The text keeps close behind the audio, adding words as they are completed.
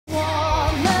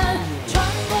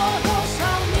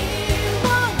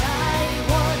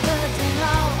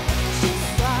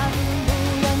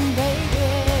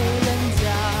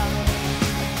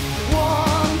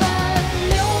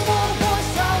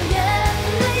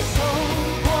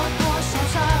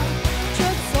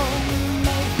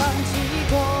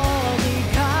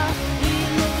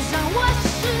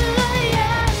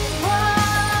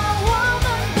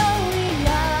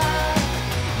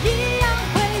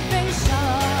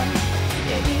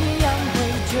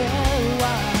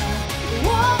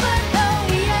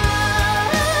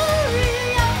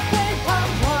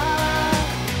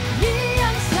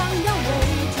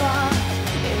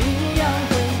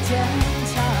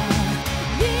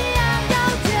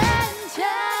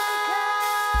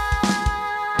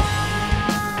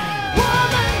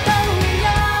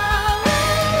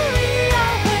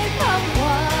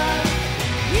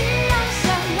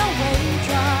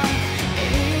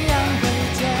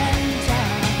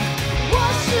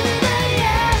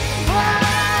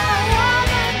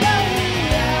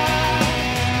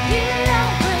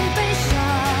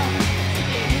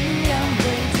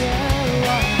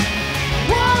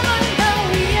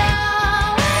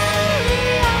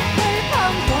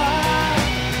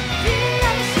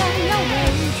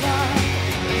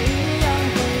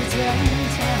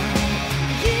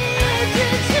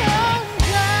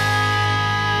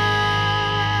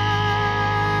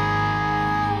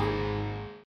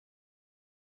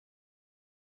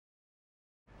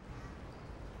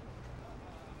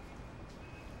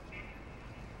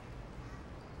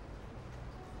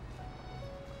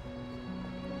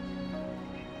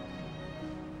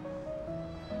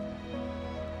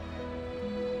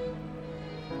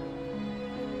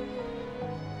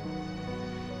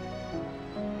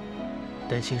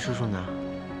担心叔叔呢？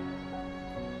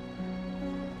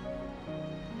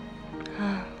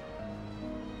啊，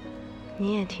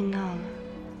你也听到了，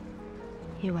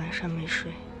一晚上没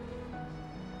睡。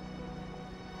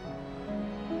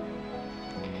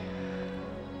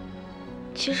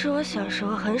其实我小时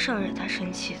候很少惹他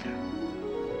生气的，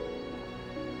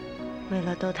为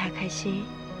了逗他开心，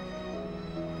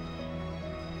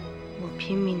我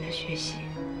拼命的学习。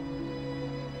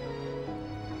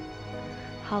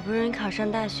 好不容易考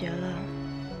上大学了，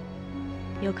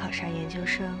又考上研究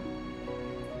生，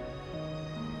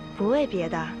不为别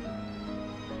的，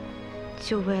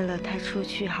就为了他出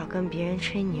去好跟别人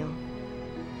吹牛。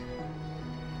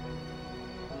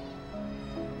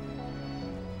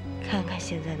看看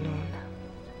现在弄的，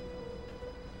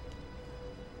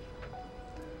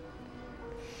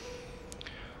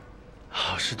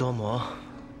好事多磨。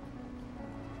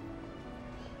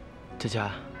佳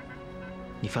佳，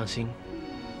你放心。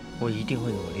 我一定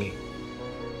会努力，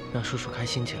让叔叔开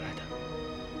心起来的。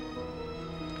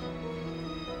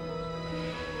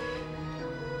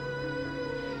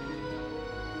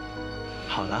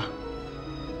好了，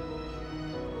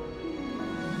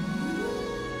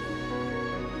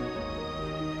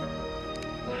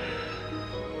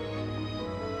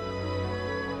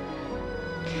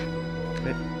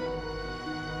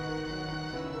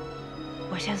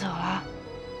我先走了。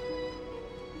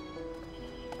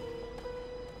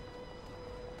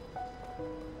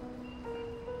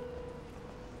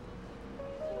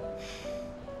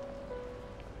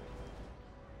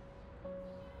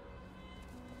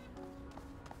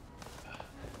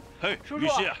 嘿，叔叔于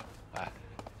西啊，哎，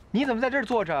你怎么在这儿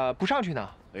坐着不上去呢？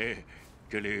哎，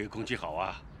这里空气好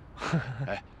啊。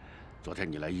哎，昨天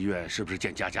你来医院是不是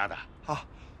见佳佳的？啊，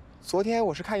昨天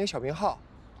我是看一个小病号，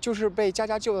就是被佳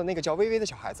佳救的那个叫薇薇的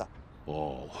小孩子。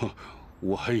哦，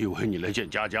我还以为你来见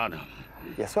佳佳呢。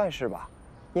也算是吧，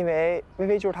因为薇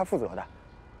薇就是他负责的。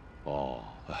哦，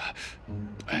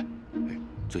哎，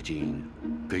最近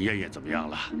跟燕燕怎么样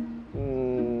了？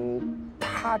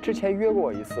他之前约过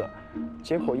我一次，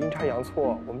结果阴差阳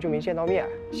错，我们就没见到面，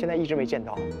现在一直没见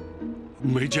到。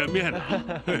没见面呢？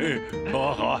好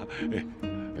啊好啊，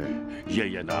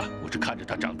燕燕呢，我是看着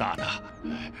她长大的，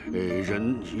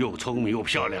人又聪明又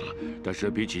漂亮，但是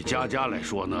比起佳佳来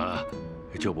说呢，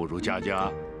就不如佳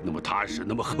佳那么踏实，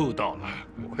那么厚道了。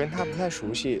我跟她不太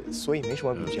熟悉，所以没什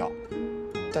么比较，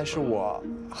但是我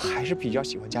还是比较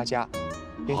喜欢佳佳，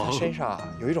因为她身上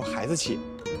有一种孩子气。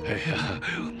哎呀，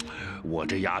我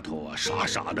这丫头啊，傻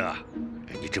傻的，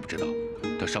你知不知道？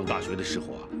她上大学的时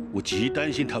候啊，我极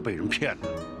担心她被人骗了。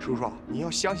叔叔，你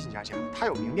要相信佳佳，她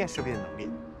有明辨是非的能力。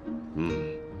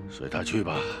随她去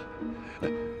吧。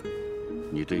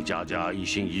你对佳佳一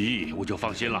心一意，我就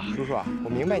放心了。叔叔，我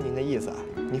明白您的意思，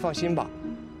您放心吧。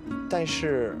但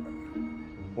是，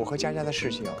我和佳佳的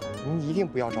事情，您一定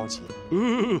不要着急。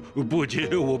不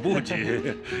急，我不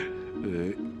急。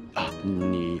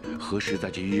你何时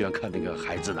再去医院看那个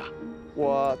孩子呢？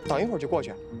我等一会儿就过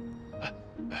去。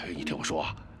你听我说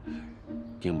啊，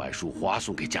你买束花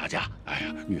送给佳佳。哎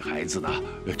呀，女孩子呢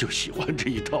就喜欢这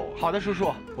一套啊。好的，叔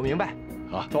叔，我明白。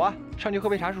啊，走啊，上去喝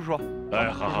杯茶，叔叔。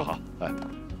哎，好。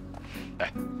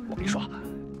我跟你说。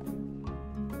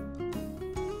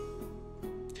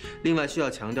另外需要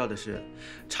强调的是，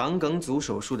肠梗阻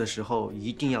手术的时候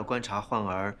一定要观察患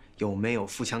儿有没有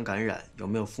腹腔感染，有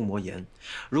没有腹膜炎。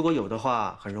如果有的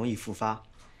话，很容易复发。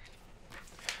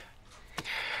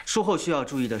术后需要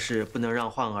注意的是，不能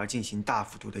让患儿进行大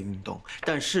幅度的运动，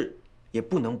但是也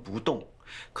不能不动，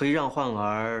可以让患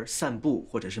儿散步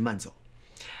或者是慢走。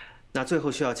那最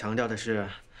后需要强调的是，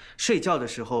睡觉的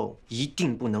时候一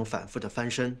定不能反复的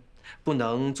翻身，不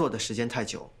能坐的时间太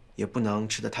久。也不能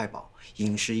吃得太饱，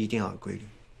饮食一定要有规律。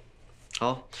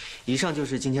好，以上就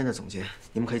是今天的总结，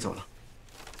你们可以走了。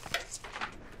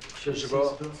谢谢师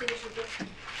伯。谢谢师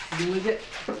伯。明天见。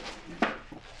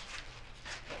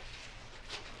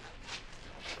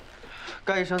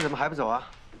盖医生怎么还不走啊？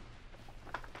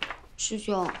师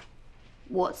兄，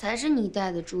我才是你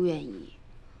带的住院医，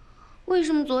为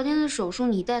什么昨天的手术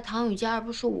你带唐雨佳而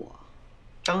不是我？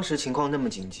当时情况那么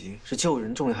紧急，是救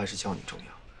人重要还是叫你重要？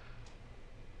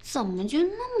怎么就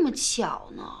那么巧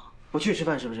呢？不去吃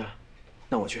饭是不是？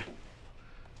那我去。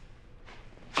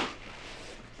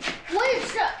我也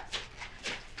是。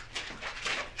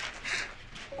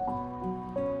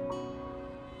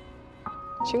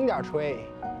轻点吹。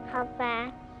好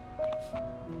吧。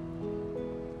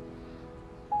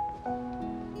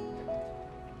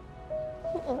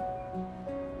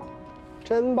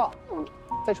真棒，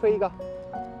再吹一个。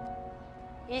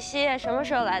于西，什么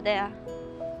时候来的呀？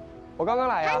我刚刚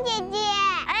来呀。唐姐姐，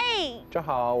哎，正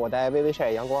好我带微微晒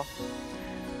阳光。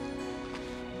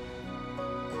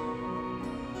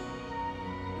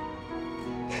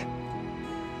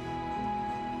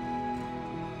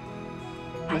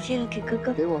把这个给哥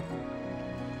哥。给我。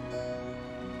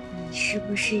你是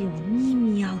不是有秘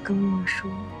密要跟我说？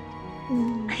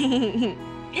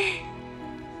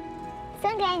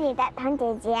送给你的，唐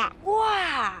姐姐。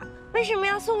哇，为什么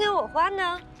要送给我花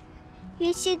呢？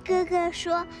于是哥哥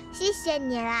说：“谢谢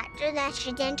你了，这段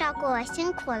时间照顾我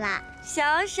辛苦了。”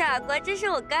小傻瓜，这是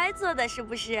我该做的，是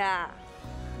不是啊？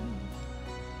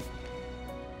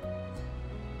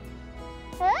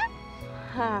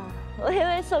哈，我以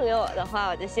为送给我的花，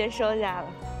我就先收下了。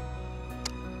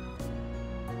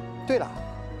对了，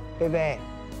贝贝，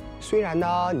虽然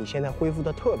呢你现在恢复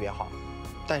的特别好，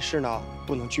但是呢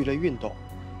不能剧烈运动，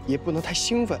也不能太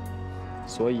兴奋，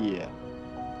所以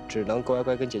只能乖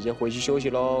乖跟姐姐回去休息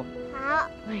喽。好，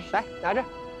来拿着，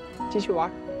继续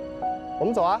玩。我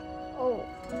们走啊。哦，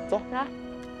走。来。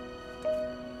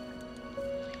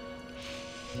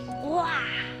哇！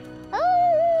哦。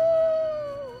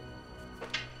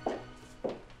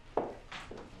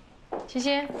欣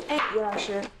欣，哎，叶老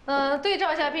师。对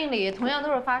照一下病理，同样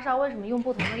都是发烧，为什么用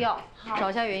不同的药？找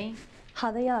一下原因。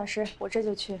好的，叶老师，我这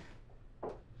就去。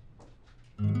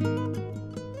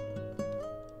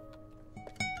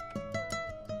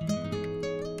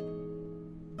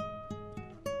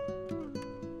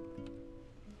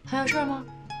还有事儿吗？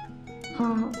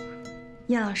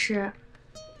叶老师，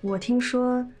我听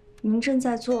说您正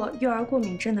在做幼儿过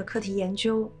敏症的课题研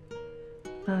究，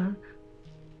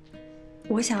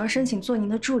我想要申请做您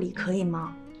的助理，可以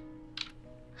吗？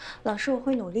老师，我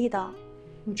会努力的。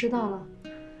我知道了。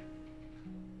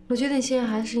我觉得你现在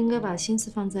还是应该把心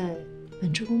思放在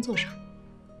本职工作上。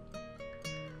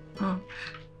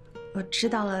我知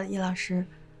道了，叶老师。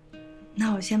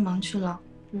那我先忙去了。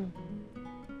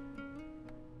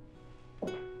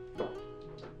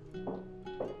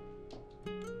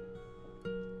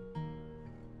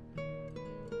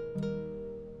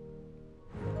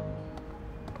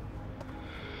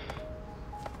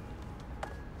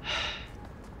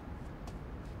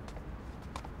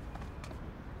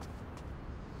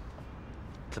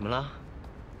怎么了？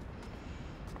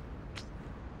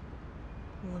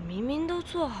我明明都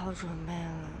做好准备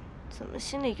了，怎么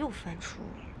心里又犯怵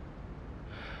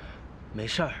了？没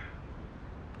事儿，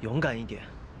勇敢一点。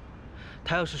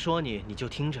他要是说你，你就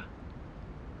听着。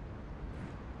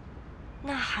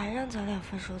那还让咱俩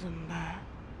分手怎么办？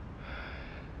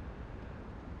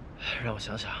让我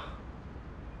想想。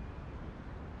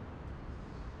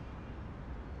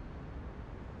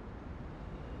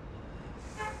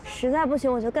实在不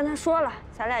行，我就跟他说了，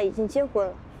咱俩已经结婚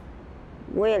了。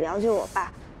我也了解我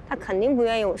爸，他肯定不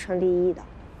愿意我成第一的。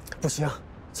不行，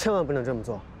千万不能这么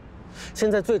做。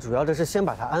现在最主要的是先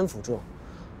把他安抚住，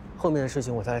后面的事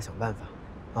情我再来想办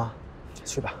法。啊，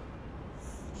去吧。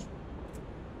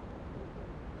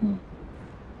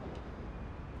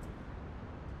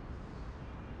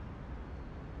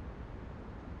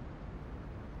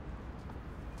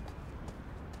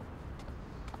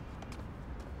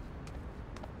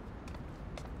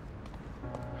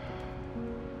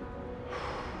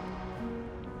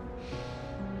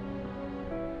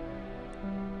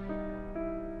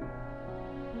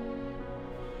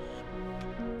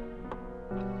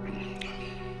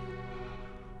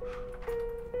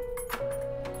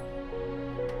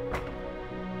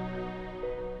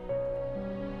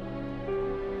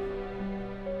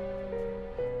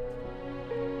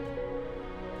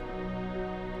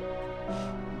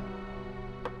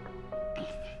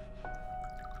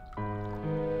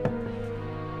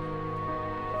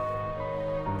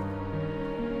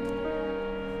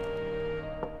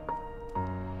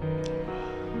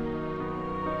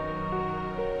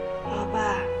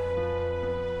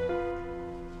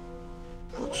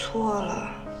错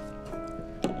了。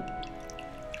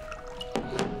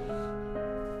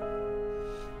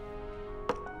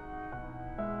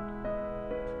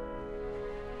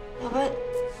老爸，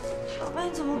老爸，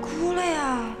你怎么哭了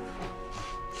呀？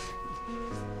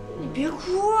你别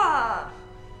哭啊！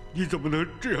你怎么能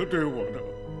这样对我呢？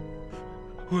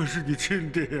我是你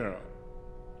亲爹啊！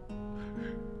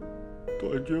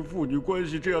断绝父女关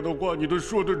系这样的话你都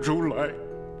说得出来，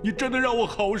你真的让我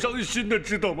好伤心的，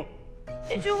知道吗？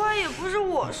那句话也不是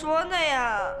我说的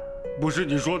呀。不是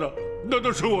你说的，难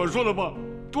道是我说的吗？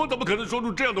我怎么可能说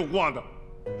出这样的话呢？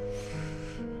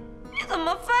你怎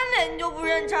么翻脸你就不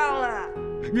认账了？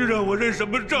你让我认什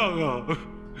么账啊？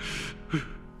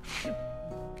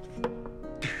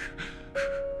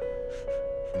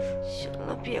行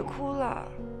了，别哭了。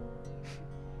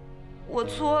我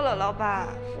错了，老爸，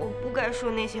我不该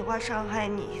说那些话伤害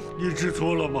你。你知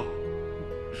错了吗？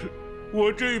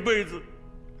我这一辈子，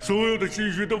所有的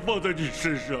心血都放在你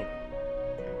身上，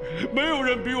没有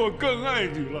人比我更爱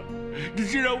你了。你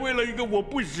竟然为了一个我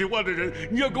不喜欢的人，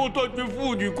你要跟我断绝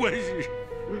父女关系！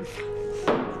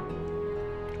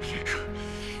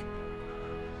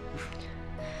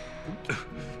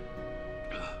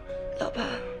老爸，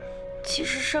其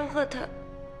实申鹤他，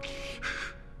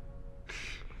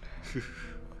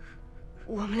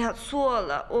我们俩错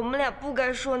了，我们俩不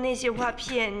该说那些话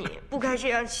骗你，不该这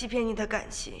样欺骗你的感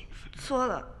情，错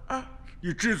了啊！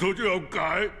你知错就要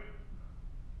改。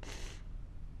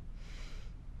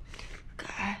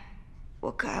改，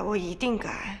我改，我一定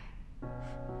改。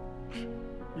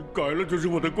你改了就是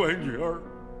我的乖女儿，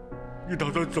你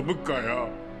打算怎么改啊？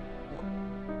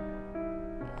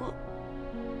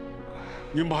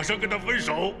你马上跟他分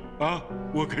手啊！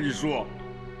我跟你说，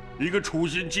一个处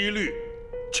心积虑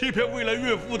欺骗未来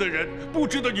岳父的人，不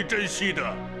值得你珍惜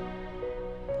的。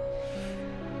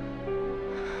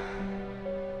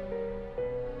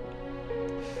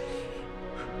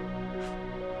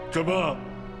怎么？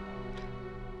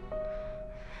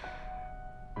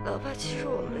老爸，其实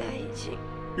我们俩已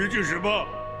经什么？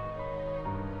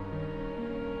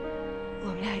我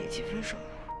们俩已经分手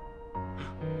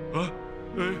了。啊？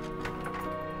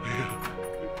哎呀，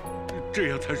这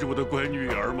样才是我的乖女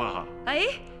儿嘛！哎，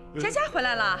佳佳回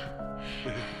来了。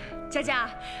佳佳，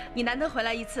你难得回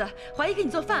来一次，怀疑给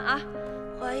你做饭啊。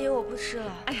怀疑我不吃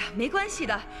了。哎呀，没关系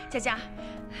的，佳佳，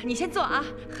你先坐啊，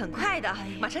很快的，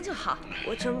马上就好。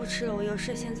我真不吃了，我有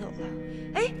事先走了。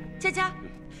哎，佳佳。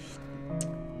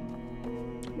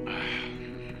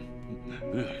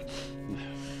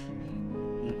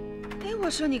哎，我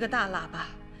说你个大喇叭，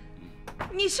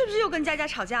你是不是又跟佳佳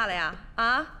吵架了呀？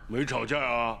啊？没吵架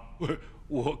啊，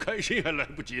我开心还来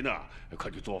不及呢，快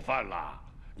去做饭啦！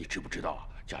你知不知道，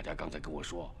佳佳刚才跟我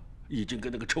说，已经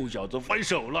跟那个臭小子分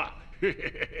手了。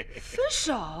分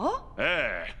手？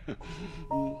哎，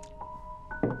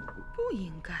不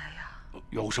应该呀。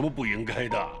有什么不应该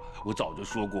的？我早就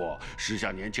说过，时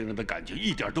下年轻人的感情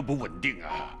一点都不稳定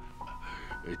啊。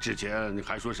之前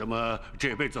还说什么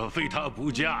这辈子非他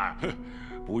不嫁，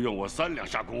不用我3两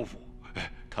下功夫，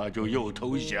他就又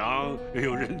投降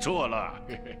又认错了。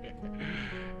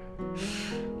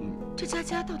这佳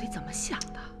佳到底怎么想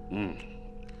的？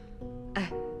哎，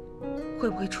会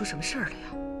不会出什么事儿了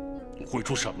呀？会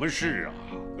出什么事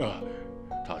啊？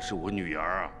她是我女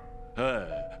儿啊，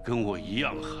跟我一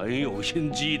样很有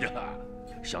心机的。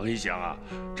想一想啊，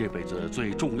这辈子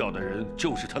最重要的人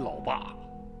就是她老爸。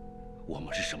我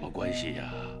们是什么关系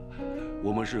呀？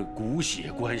我们是骨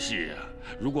血关系呀！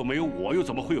如果没有我，又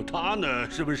怎么会有他呢？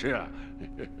是不是？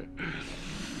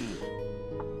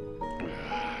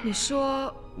你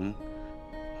说，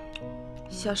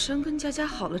小生跟佳佳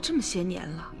好了这么些年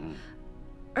了，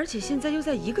而且现在又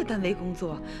在一个单位工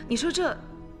作，你说这……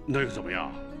那又怎么样？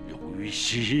有于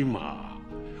西嘛，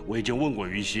我已经问过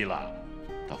于西了，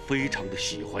他非常的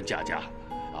喜欢佳佳，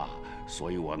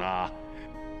所以我呢。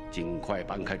尽快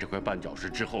搬开这块绊脚石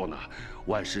之后呢，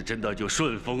万事真的就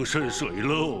顺风顺水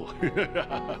喽。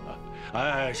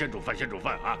哎，先煮饭，先煮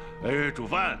饭啊！哎，煮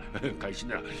饭，开心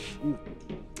的。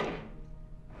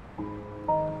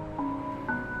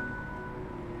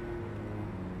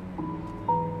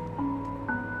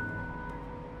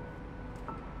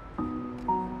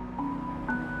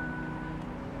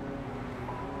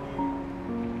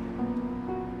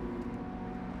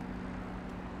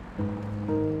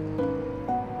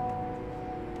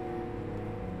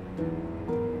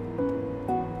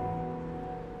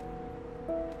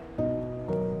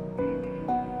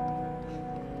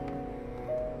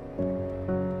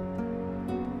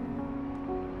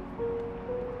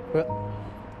不是，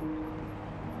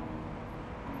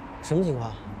什么情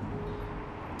况？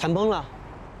谈崩了？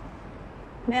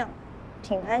没有，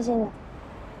挺开心的。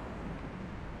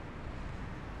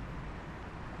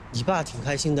你爸挺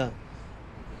开心的，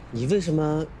你为什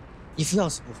么一副要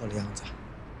死不活的样子？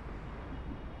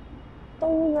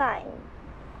都赖你。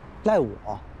赖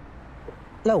我？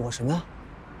赖我什么呀？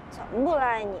怎么不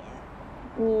赖你？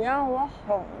你让我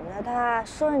哄着他，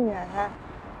顺着他。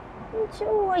就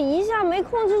我一下没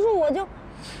控制住，我就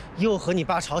又和你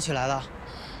爸吵起来了。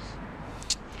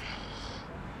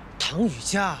唐雨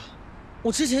佳，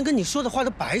我之前跟你说的话都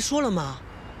白说了吗？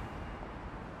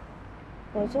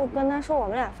我就跟他说我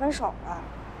们俩分手了。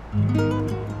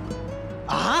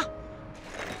啊？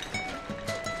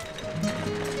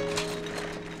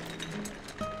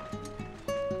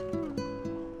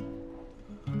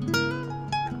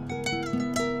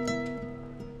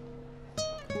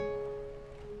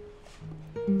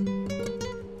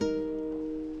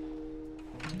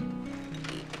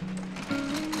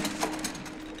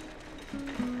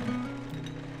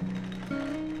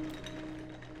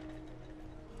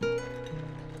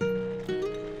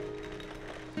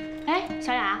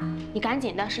赶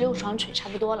紧的，16床水差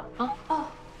不多了啊。哦。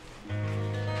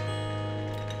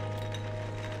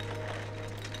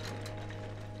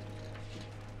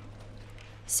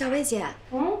小薇姐，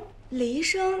李医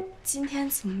生今天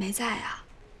怎么没在啊？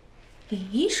李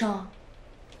医生？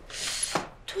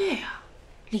对呀，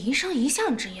李医生一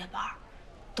向值夜班，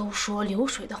都说流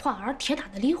水的患儿，铁打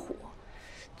的李虎。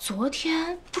昨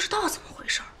天不知道怎么回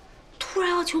事，突然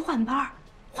要求换班，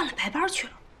换了白班去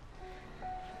了。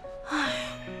哎，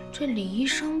这李医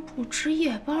生不值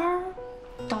夜班，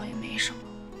倒也没什么，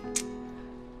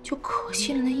就可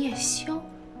惜了那夜宵。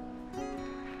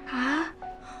啊？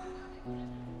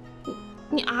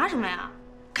你啊什么呀？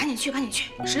赶紧去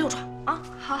，16床啊！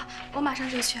好，我马上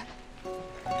就去。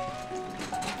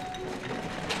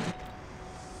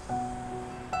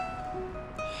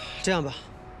这样吧，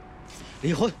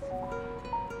离婚。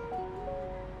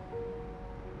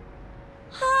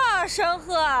申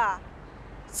鹤，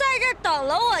在这等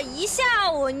了我一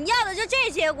下午，你要的就这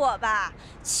结果吧？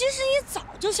其实你早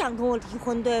就想跟我离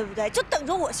婚，对不对？就等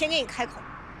着我先给你开口。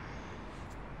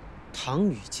唐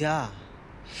雨佳，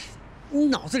你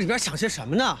脑子里边想些什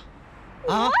么呢？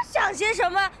啊？我想些什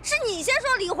么？是你先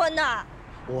说离婚的。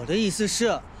我的意思是，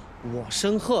我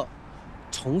申鹤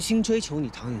重新追求你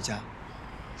唐雨佳。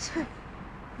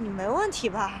你没问题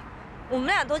吧？我们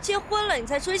俩都结婚了，你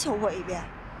再追求我一遍。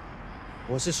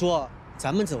我是说，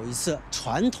咱们走一次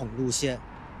传统路线。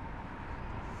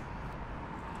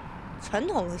传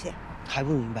统路线？还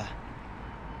不明白？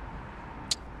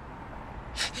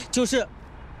就是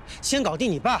先搞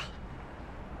定你爸。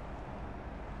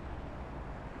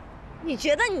你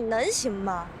觉得你能行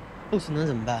吗？不行能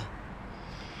怎么办？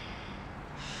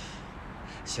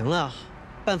行了，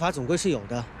办法总归是有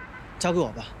的，交给我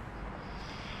吧。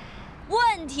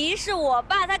问题是我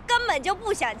爸他根本就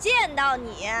不想见到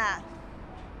你。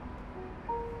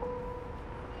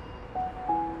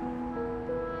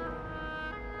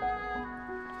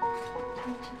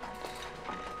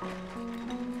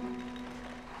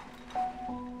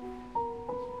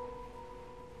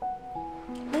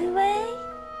微微，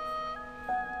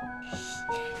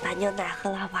把牛奶喝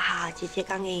了好不好？姐姐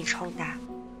刚给你冲的。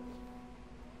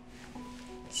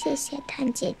谢谢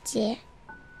唐姐姐。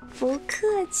不客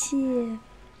气。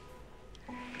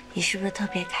你是不是特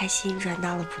别开心转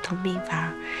到了普通病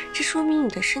房？这说明你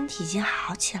的身体已经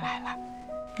好起来了。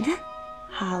你看，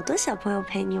好多小朋友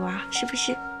陪你玩，是不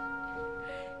是？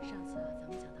上次咱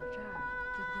们讲到这儿了，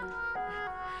对不对？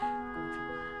公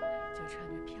主就穿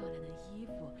着漂亮的衣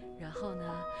服，然后呢，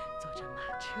坐着马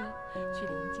车去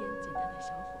林间见她的小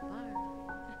伙伴了。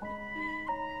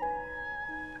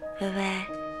微微，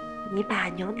你把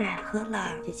牛奶喝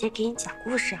了，姐姐给你讲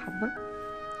故事好吗？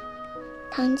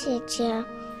唐姐姐，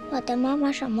我的妈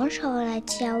妈什么时候来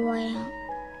接我呀？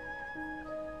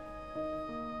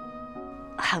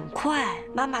很快，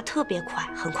妈妈特别快，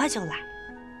很快就来。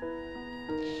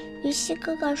于西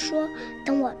哥哥说，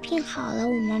等我病好了，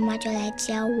我妈妈就来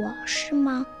接我，是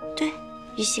吗？对，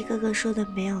于西哥哥说的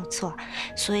没有错，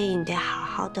所以你得好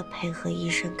好的配合医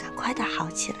生，赶快的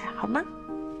好起来，好吗？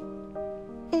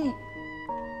嗯。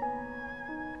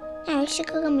那于西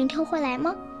哥哥明天会来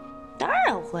吗？当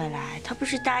然会来，他不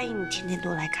是答应你天天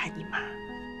都来看你吗？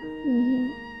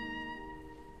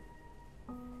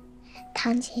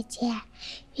唐姐姐，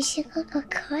于西哥哥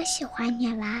可喜欢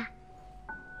你啦。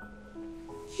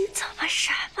你怎么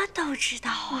什么都知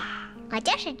道啊？我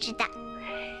就是知道。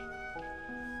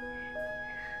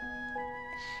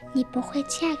你不会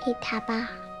嫁给他吧？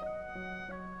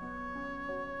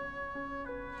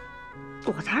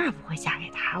我当然不会嫁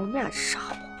给他，我们俩只是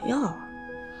好朋友。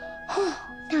哦，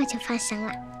那我就放心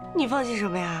了。你放心什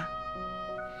么呀？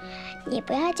你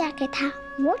不要嫁给他，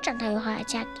我长大以后要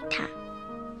嫁给他。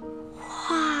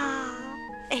哇，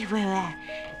哎，微微，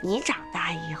你长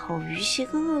大以后，于西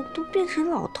哥哥都变成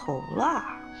老头了。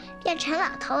变成老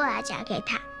头，我要嫁给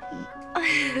他。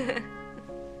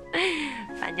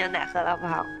把牛奶喝了好不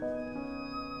好？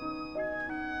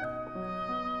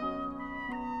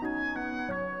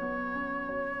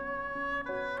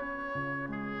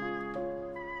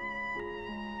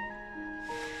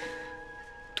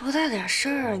多大点事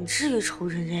儿啊！你至于愁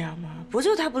成这样吗？不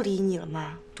就他不理你了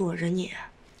吗？躲着你。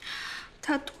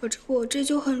他躲着我，这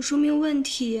就很说明问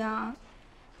题呀。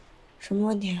什么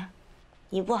问题啊？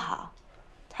你不好，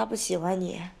他不喜欢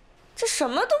你，这什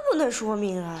么都不能说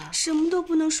明啊！什么都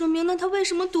不能说明，那他为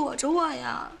什么躲着我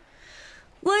呀？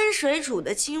温水煮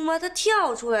的青蛙，它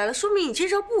跳出来了，说明你这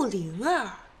招不灵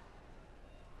啊！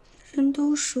人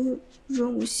都说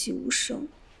润物细无声，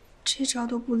这招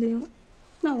都不灵，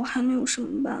那我还能有什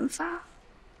么办法？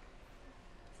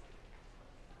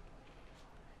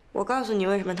我告诉你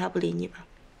为什么他不理你吧。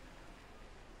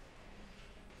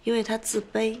因为他自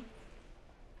卑。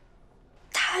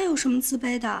他有什么自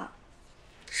卑的？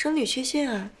生理缺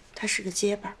陷啊，他是个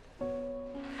结巴。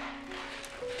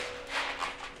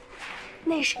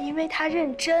那是因为他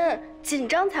认真、紧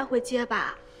张才会结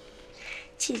巴。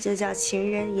这就叫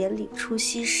情人眼里出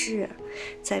西施，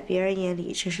在别人眼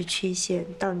里这是缺陷，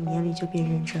到你眼里就变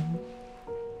认真了。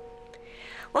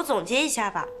我总结一下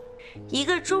吧，一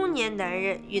个中年男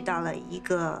人遇到了一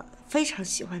个非常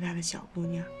喜欢他的小姑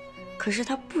娘，可是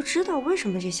他不知道为什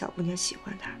么这小姑娘喜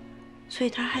欢他，所以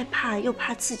他害怕又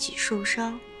怕自己受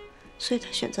伤，所以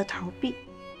他选择逃避。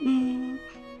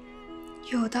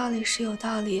有道理是有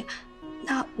道理，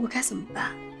那我该怎么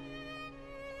办？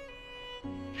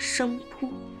生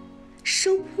扑，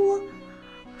生扑，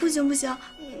不行不行，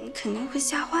肯定会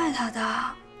吓坏他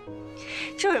的。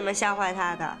这有什么吓坏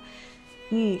他的？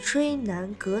女追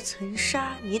男隔层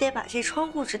纱，你得把这窗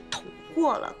户纸捅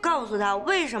破了，告诉他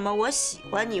为什么我喜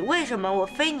欢你，为什么我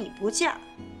非你不嫁。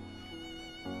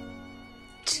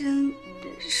真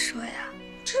说呀？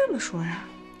这么说呀？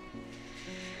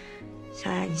小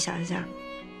雅，你想想，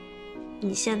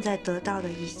你现在得到的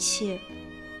一切，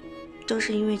都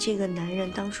是因为这个男人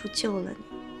当初救了你。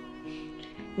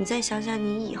你再想想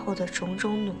你以后的种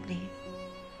种努力，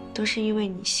都是因为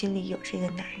你心里有这个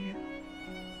男人。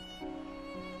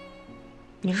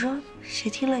你说谁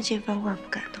听了这番话不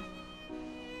感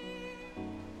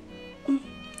动？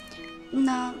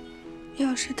那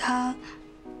要是他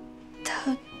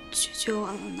拒绝我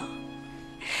了呢？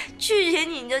拒绝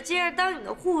你，你就接着当你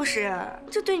的护士，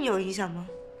这对你有影响吗？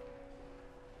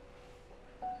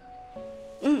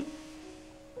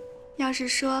要是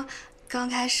说刚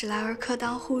开始来儿科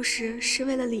当护士是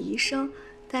为了李医生，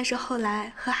但是后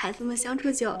来和孩子们相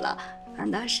处久了，反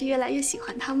倒是越来越喜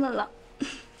欢他们了。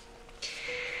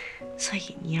所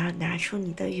以你要拿出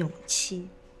你的勇气，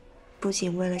不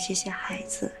仅为了这些孩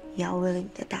子，也要为了你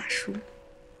的大叔。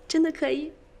真的可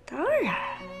以？当然。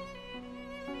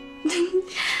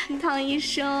唐医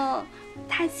生，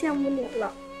太羡慕你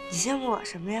了。你羡慕我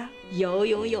什么呀？有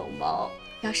勇有谋。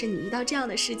要是你遇到这样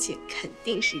的事情，肯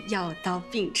定是药到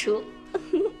病除。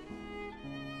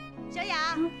小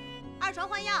雅，二床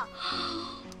换药。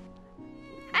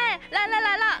哎，来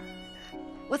了，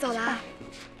我走了。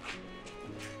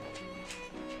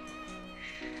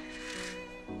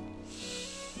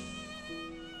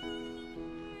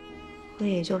我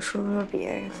也就说说别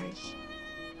人而已，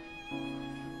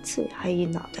自己还一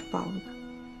脑袋包呢。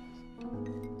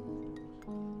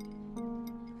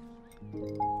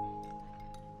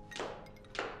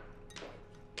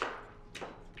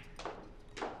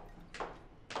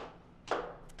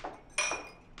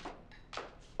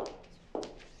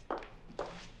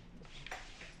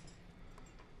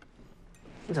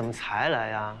你怎么才来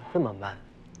呀？这么慢？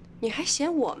你还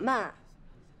嫌我慢？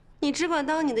你只管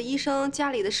当你的医生，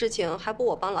家里的事情还不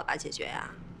我帮老爸解决呀？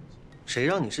谁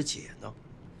让你是姐呢？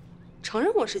承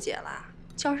认我是姐了，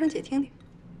叫声姐听听。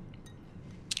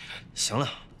行了，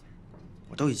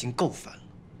我都已经够烦了。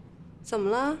怎么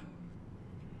了？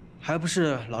还不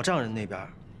是老丈人那边，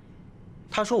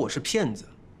他说我是骗子，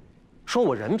说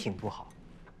我人品不好。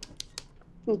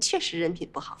你确实人品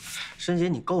不好。申姐，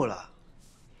你够了。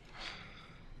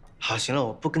好，行了，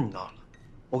我不跟你闹了。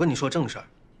我跟你说正事儿。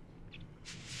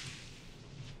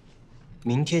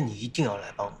明天你一定要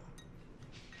来帮我。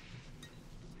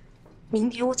明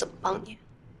天我怎么帮你？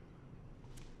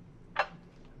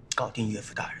搞定岳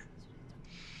父大人。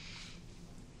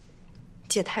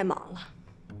姐太忙了。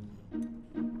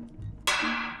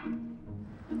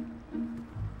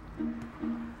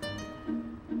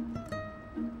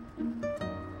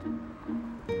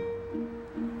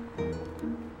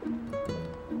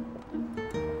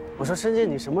我说申姐，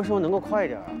你什么时候能够快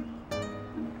点啊？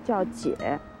叫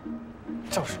姐。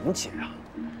叫什么姐啊？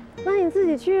那你自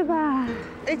己去吧。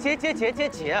哎，姐，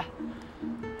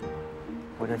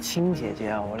我的亲姐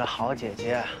姐，我的好姐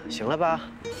姐，行了吧？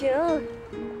行。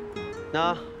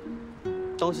那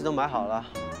东西都买好了，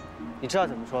你知道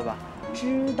怎么说吧？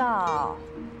知道，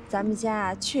咱们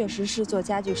家确实是做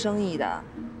家具生意的，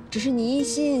只是你一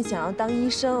心想要当医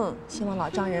生，希望老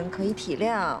丈人可以体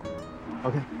谅。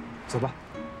OK， 走吧。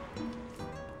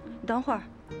你等会儿。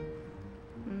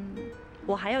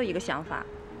我还有一个想法。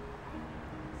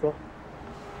说。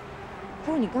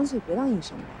不如你干脆别当医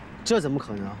生了。这怎么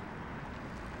可能？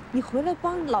你回来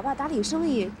帮老爸打理生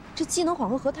意，这既能缓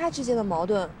和和他之间的矛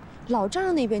盾，老丈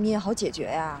人那边你也好解决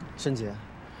呀。申姐，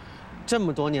这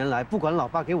么多年来，不管老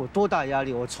爸给我多大压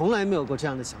力，我从来没有过这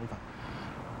样的想法。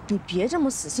你别这么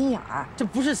死心眼儿。这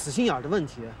不是死心眼儿的问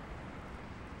题，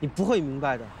你不会明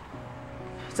白的。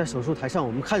在手术台上，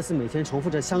我们看似每天重复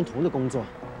着相同的工作。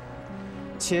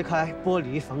切开、剥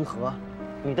离、缝合，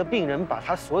你的病人把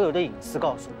他所有的隐私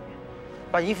告诉你，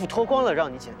把衣服脱光了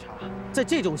让你检查，在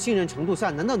这种信任程度下，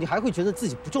难道你还会觉得自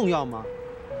己不重要吗？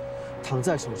躺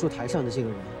在手术台上的这个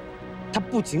人，他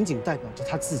不仅仅代表着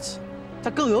他自己，他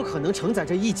更有可能承载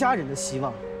着一家人的希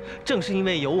望。正是因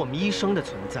为有我们医生的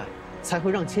存在，才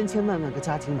会让千千万万个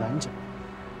家庭完整，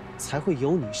才会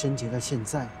有你生结的现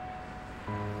在。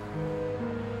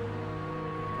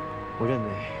我认为，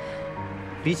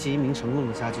比起一名成功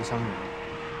的家居商人，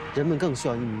人们更需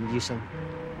要一名医生。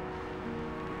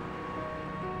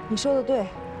你说的对，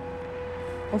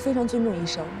我非常尊重医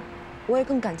生，我也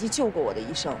更感激救过我的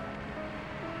医生。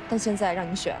但现在让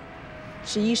你选，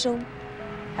是医生，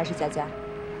还是佳佳？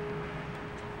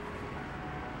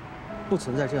不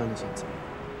存在这样的选择，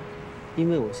因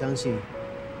为我相信，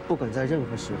不管在任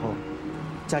何时候，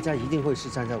佳佳一定会是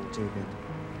站在我这边的。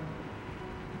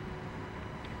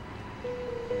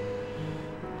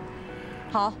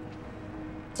好，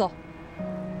走。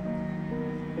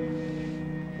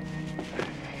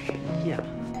呀，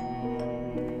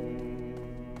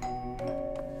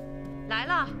来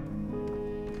了。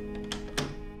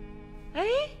哎，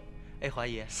华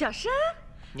姨，小申，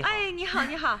你好。哎，你好，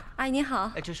你好，阿姨你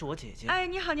好。哎，这是我姐姐。哎，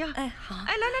你好，你好。哎，好。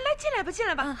哎，来，进来吧，进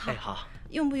来吧。好。哎，好。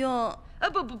用不用？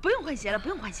不用换鞋了，不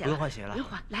用换鞋了。不用换鞋了。不用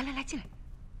换，来，进来。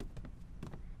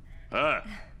哎，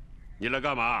你来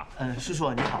干嘛？叔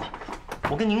叔你好，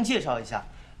我跟您介绍一下，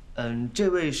这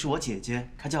位是我姐姐，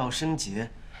她叫申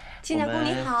洁。亲家公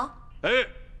你好。哎，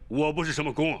我不是什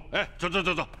么公，哎，走，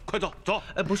快走。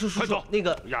哎，不是叔叔，快走。那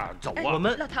个呀，走啊！我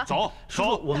们老唐，走，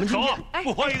我们今天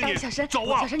不欢迎你。小申，走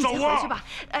啊，小申你先回去吧。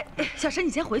哎，小申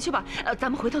你先回去吧，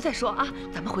咱们回头再说啊，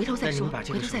回头再说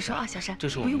啊，小申。这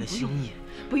是我们的心意。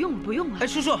不用啊。哎，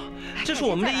叔叔，这是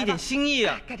我们的一点心意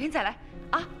啊。改天再来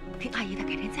啊，听阿姨的，改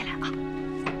天再来啊。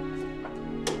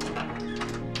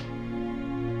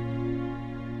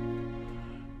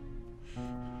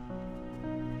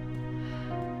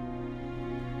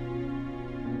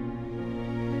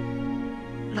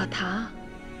老唐，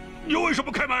你为什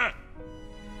么开门？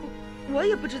我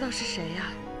也不知道是谁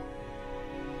呀。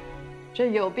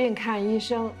这有病看医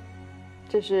生，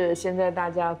这是现在大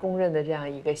家公认的这样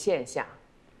一个现象。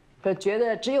可觉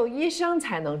得只有医生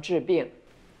才能治病，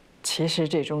其实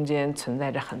这中间存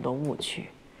在着很多误区。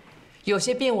有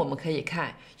些病我们可以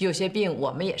看，有些病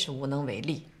我们也是无能为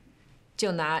力。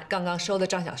就拿刚刚收的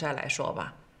张小帅来说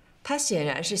吧。他显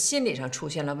然是心理上出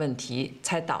现了问题，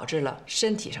才导致了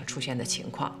身体上出现的情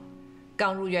况。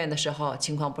刚入院的时候，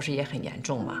情况不是也很严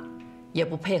重吗？也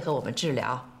不配合我们治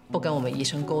疗，不跟我们医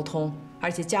生沟通，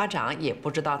而且家长也不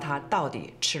知道他到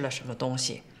底吃了什么东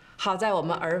西。好在我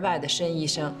们儿外的申医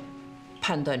生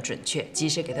判断准确，及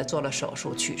时给他做了手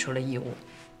术，取出了异物。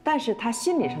但是他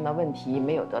心理上的问题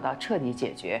没有得到彻底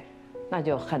解决，那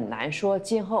就很难说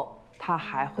今后他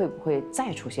还会不会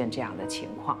再出现这样的情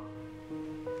况。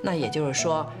那也就是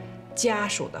说，家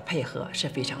属的配合是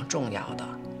非常重要的。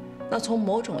那从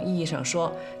某种意义上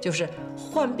说，就是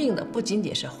患病的不仅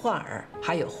仅是患儿，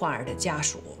还有患儿的家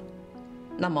属。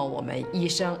那么我们医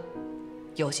生，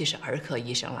尤其是儿科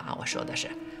医生了啊，我说的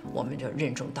是，我们就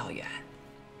任重道远。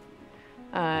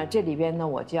这里边呢，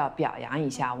我就要表扬一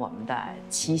下我们的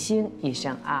齐星医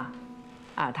生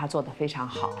他做得非常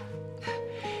好。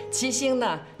齐星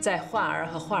呢，在患儿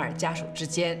和患儿家属之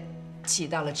间起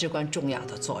到了至关重要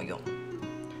的作用，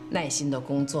耐心的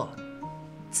工作，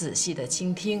仔细的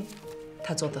倾听，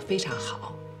他做得非常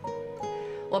好。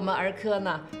我们儿科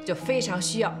呢，就非常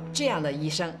需要这样的医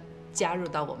生加入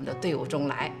到我们的队伍中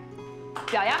来，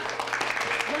表扬。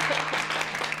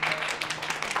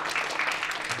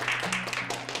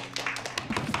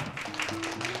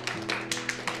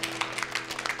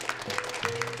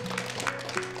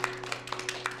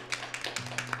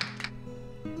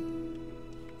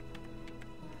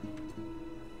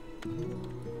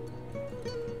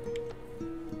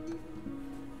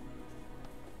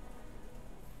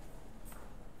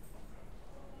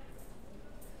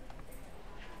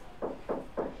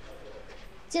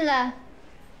进来。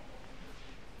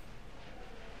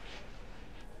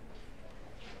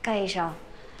盖医生，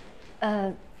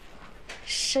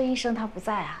申医生他不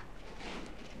在啊。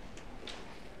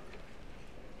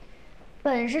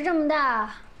本事这么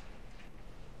大，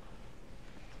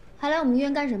还来我们医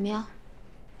院干什么呀？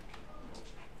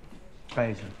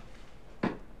盖医生，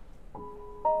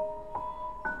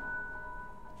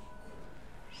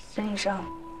申医生，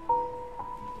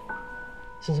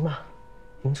欣欣妈，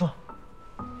您坐。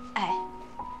哎，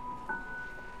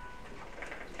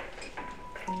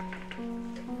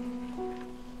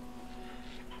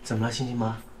怎么了，欣欣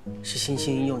妈？是欣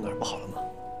欣又哪儿不好了吗？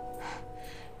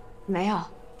没有，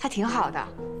她挺好的，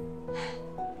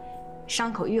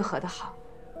伤口愈合的好，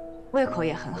胃口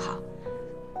也很好。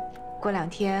过2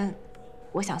天，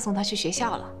我想送他去学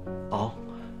校了。哦，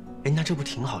哎，那这不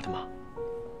挺好的吗？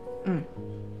嗯。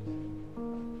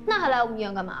那还来我们医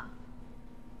院干嘛？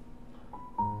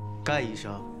盖医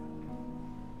生，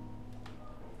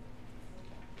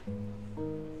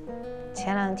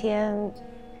前2天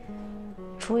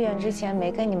出院之前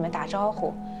没跟你们打招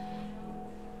呼，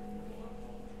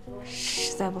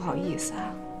实在不好意思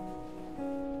啊。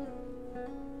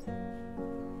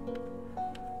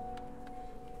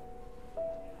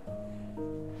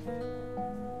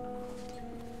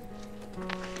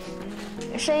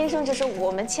申医生，这是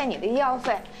我们欠你的医药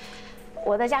费，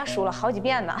我在家数了好几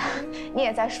遍呢，你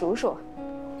也再数数。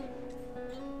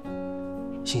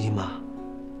欣欣妈，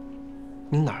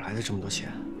你哪来的这么多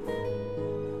钱？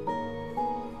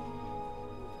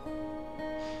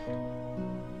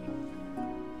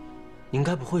您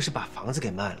该不会是把房子给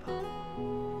卖了？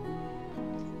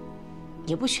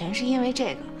也不全是因为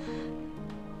这个，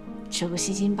这不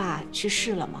欣欣爸去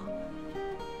世了吗？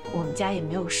我们家也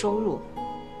没有收入。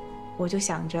我就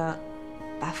想着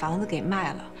把房子给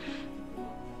卖了，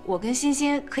我跟欣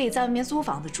欣可以在外面租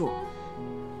房子住，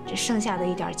这剩下的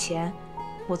一点钱，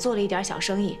我做了一点小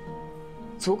生意，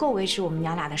足够维持我们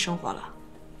娘俩的生活了。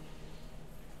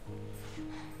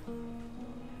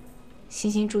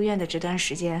欣欣住院的这段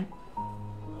时间，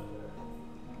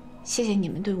谢谢你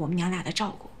们对我们娘俩的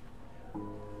照顾。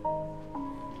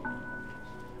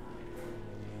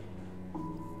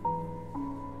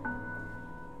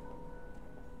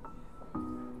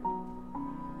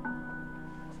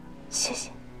谢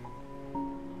谢。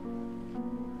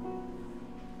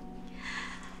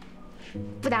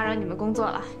不打扰你们工作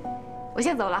了，我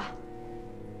先走了。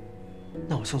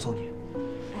那我送你。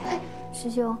哎，师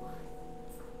兄，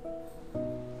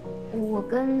我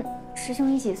跟师兄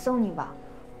一起送你吧。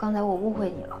刚才我误会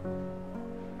你了，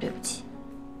对不起。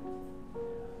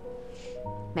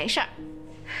没事儿。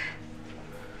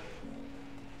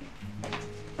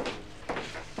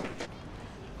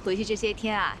回去这些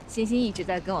天啊，欣欣一直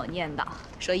在跟我念叨，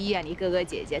说医院里哥哥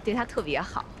姐姐对她特别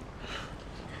好。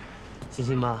欣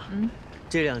欣妈，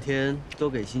这2天多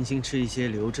给欣欣吃一些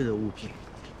流质的物品，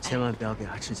千万不要给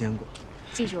她吃坚果。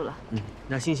记住了。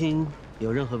那欣欣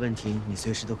有任何问题，你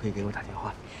随时都可以给我打电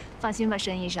话。放心吧，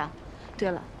申医生。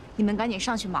对了，你们赶紧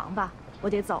上去忙吧，我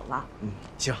得走了。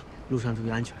行，路上注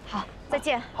意安全。好，再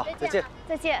见。好，再见。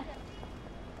再见。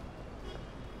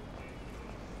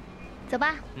走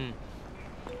吧。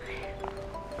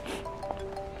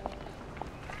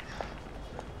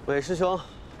喂，师兄，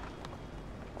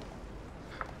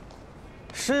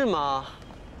是吗？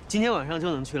今天晚上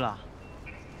就能去了？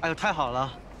哎呦，太好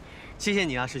了！谢谢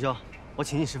你啊，师兄，我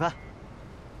请你吃饭。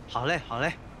好嘞，好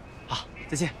嘞，好，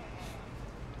再见。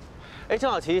哎，正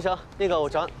好齐医生，那个我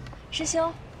找师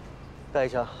兄，戴医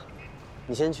生，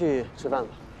你先去吃饭吧，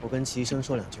我跟齐医生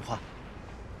说2句话。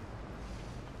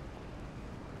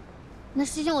那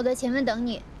师兄，我在前面等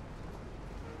你。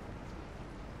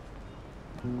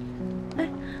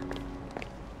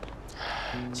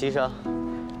齐医生，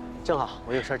正好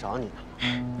我有事找你呢。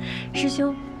师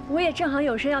兄，我也正好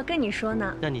有事要跟你说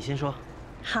呢。那你先说。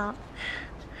好。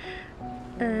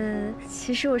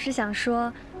其实我是想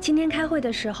说，今天开会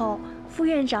的时候，副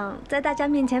院长在大家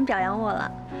面前表扬我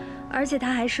了，而且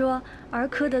他还说儿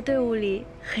科的队伍里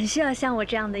很需要像我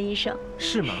这样的医生。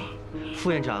是吗？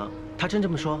副院长他真这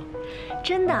么说？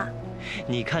真的。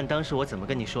你看当时我怎么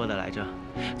跟你说的来着？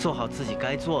做好自己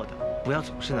该做的，不要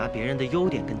总是拿别人的优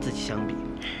点跟自己相比，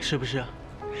是不是？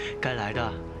该来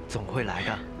的总会来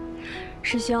的。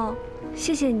师兄，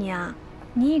谢谢你啊，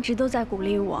你一直都在鼓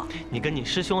励我。你跟你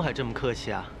师兄还这么客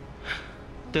气啊？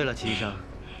对了，齐医生，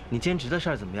你兼职的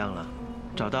事儿怎么样了？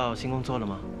找到新工作了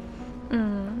吗？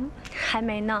还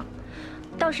没呢，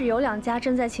倒是有2家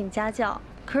正在请家教，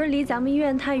可是离咱们医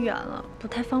院太远了，不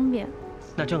太方便。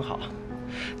那正好，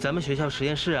咱们学校实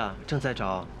验室啊正在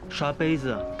找刷杯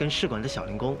子跟试管的小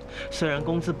零工，虽然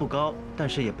工资不高，但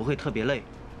是也不会特别累。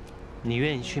你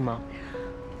愿意去吗？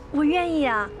我愿意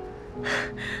啊，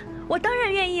我当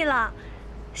然愿意了。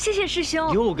谢谢师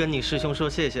兄。又跟你师兄说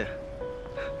谢谢。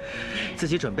自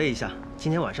己准备一下，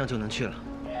今天晚上就能去了。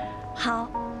好，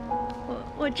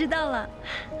我知道了，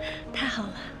太好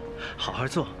了。好好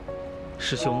做，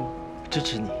师兄支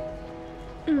持你。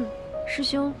师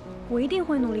兄，我一定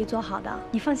会努力做好的，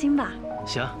你放心吧。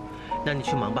行，那你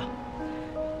去忙吧。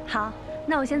好，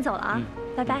那我先走了啊，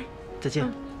拜拜。再见。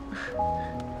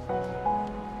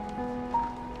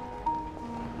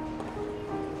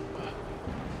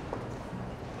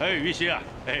哎，于西啊，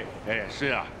是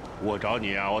啊，我找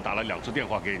你啊，我打了2次电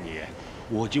话给你，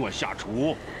我今晚下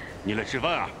厨，你来吃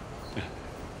饭啊？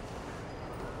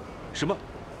什么？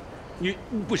你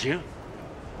不行，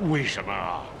为什么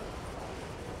啊？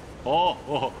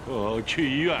去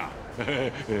医院啊？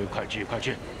快去快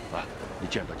去啊！你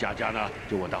见到佳佳呢，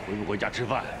就问她回不回家吃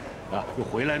饭啊？又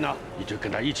回来呢，你就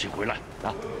跟她一起回来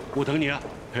啊！我等你啊！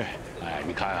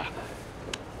你看啊，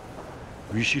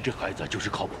于西这孩子就是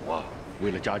靠谱啊，为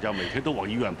了佳佳每天都往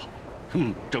医院跑，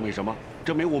证明什么？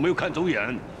证明我没有看走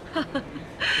眼。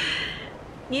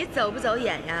你走不走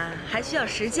眼呀，还需要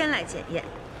时间来检验。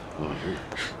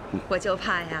我就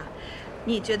怕呀，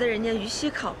你觉得人家于西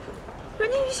靠谱，人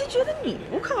家于西觉得你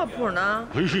不靠谱呢。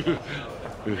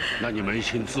那你扪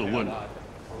心自问，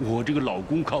我这个老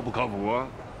公靠不靠谱啊？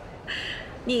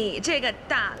你这个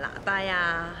大喇叭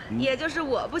呀，也就是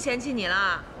我不嫌弃你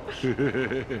了。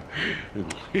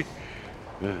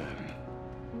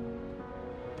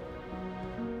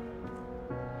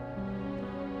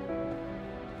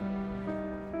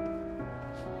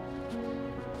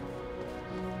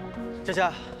佳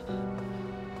佳，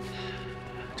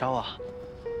找我？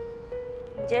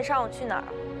你今天上午去哪儿？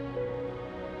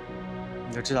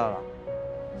你就知道了。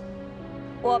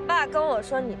我爸跟我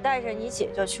说你带着你姐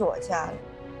就去我家了，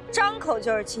张口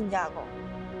就是亲家公，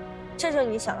这就是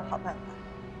你想的好办法。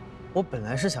我本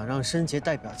来是想让申杰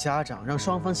代表家长，让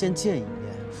双方先见一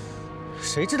面，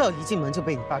谁知道一进门就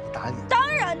被你爸给打脸。当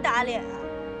然打脸啊！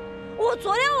我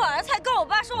昨天晚上才跟我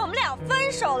爸说我们俩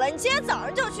分手了，你今天早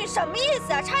上就去，什么意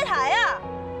思啊？拆台啊？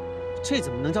这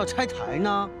怎么能叫拆台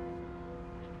呢？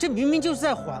这明明就是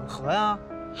在缓和呀！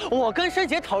我跟申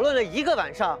杰讨论了1个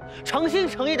晚上，诚心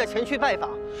诚意的前去拜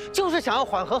访，就是想要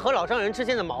缓和和老丈人之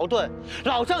间的矛盾。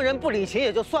老丈人不领情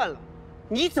也就算了，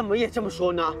你怎么也这么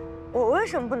说呢？我为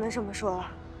什么不能这么说？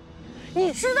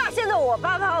你知道现在我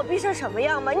爸把我逼成什么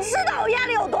样吗？你知道我压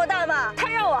力有多大吗？他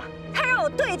让我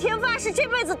对天发誓，这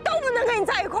辈子都不能跟你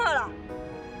在一块儿了。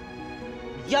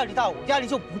你压力大，我压力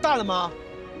就不大了吗？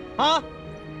啊？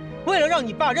为了让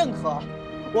你爸认可，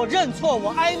我认错，我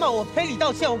挨骂，我赔礼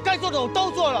道歉，我该做的我都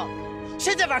做了。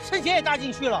现在把申杰也搭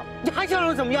进去了，你还想让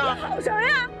我怎么样？你好什么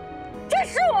呀？这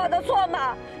是我的错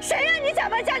吗？谁让你假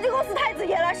扮家具公司太子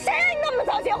爷了？谁让你那么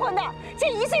早结婚的？这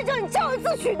一切就是你咎由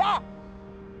自取的。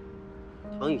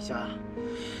唐雨霞，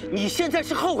你现在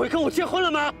是后悔跟我结婚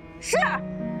了吗？是。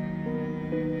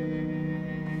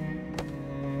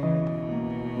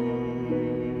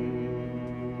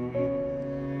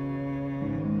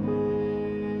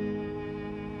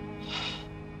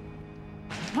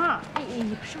妈，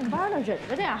你上班呢，忍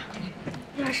着点儿。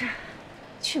要是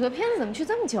去个片子怎么去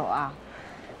这么久啊？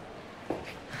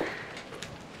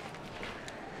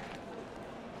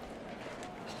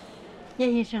叶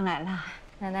医生来了，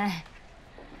奶奶。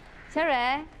小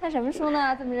蕊，看什么书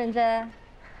呢？这么认真。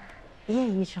叶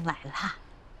医生来了。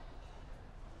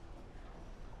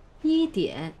1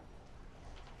点，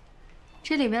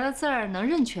这里面的字儿能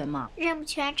认全吗？认不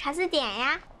全，查字典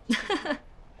呀。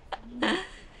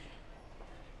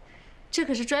这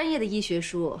可是专业的医学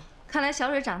书，看来小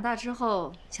蕊长大之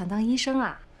后想当医生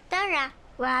啊？当然，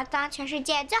我要当全世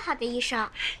界最好的医生。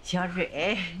小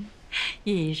蕊，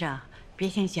叶医生，别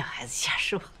听小孩子瞎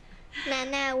说。奶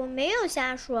奶，我没有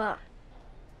瞎说。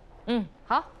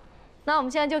好，那我们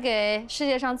现在就给世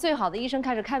界上最好的医生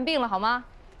开始看病了，好吗？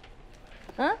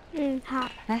好。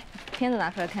来，片子拿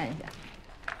出来看一下。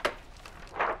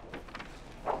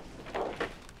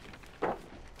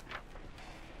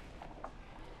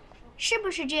是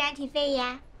不是支原体肺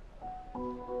炎？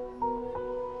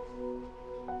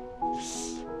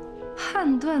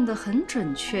判断得很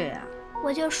准确呀。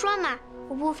我就说嘛，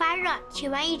我不发热，体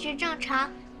温一直正常，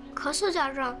咳嗽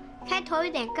较重，开头有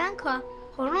点干咳，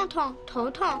喉咙痛、头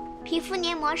痛，皮肤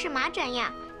黏膜是麻疹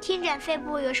样，听诊肺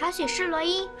部有少许失落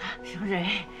音。小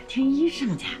蕊，听医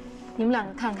生讲。你们两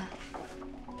个看看。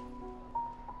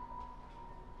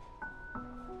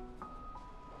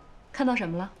看到什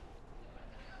么了？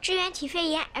支原体肺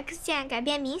炎 X 线改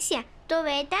变明显，多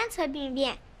为单侧病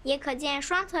变，也可见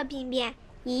双侧病变，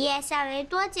一腋下为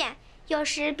多见，有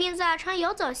时并造成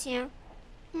游走型。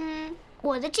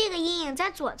我的这个阴影在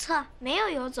左侧，没有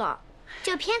游走。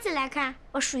就片子来看，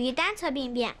我属于单侧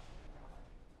病变。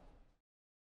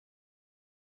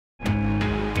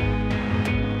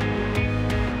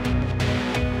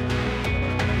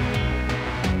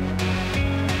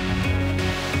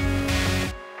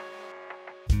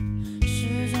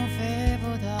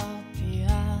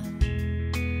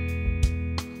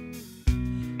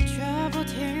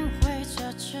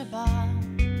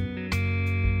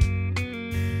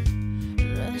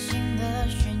任性的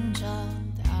寻找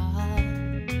答案，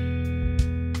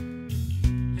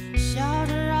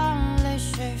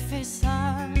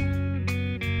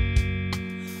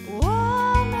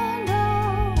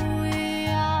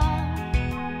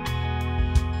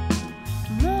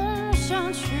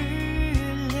想去。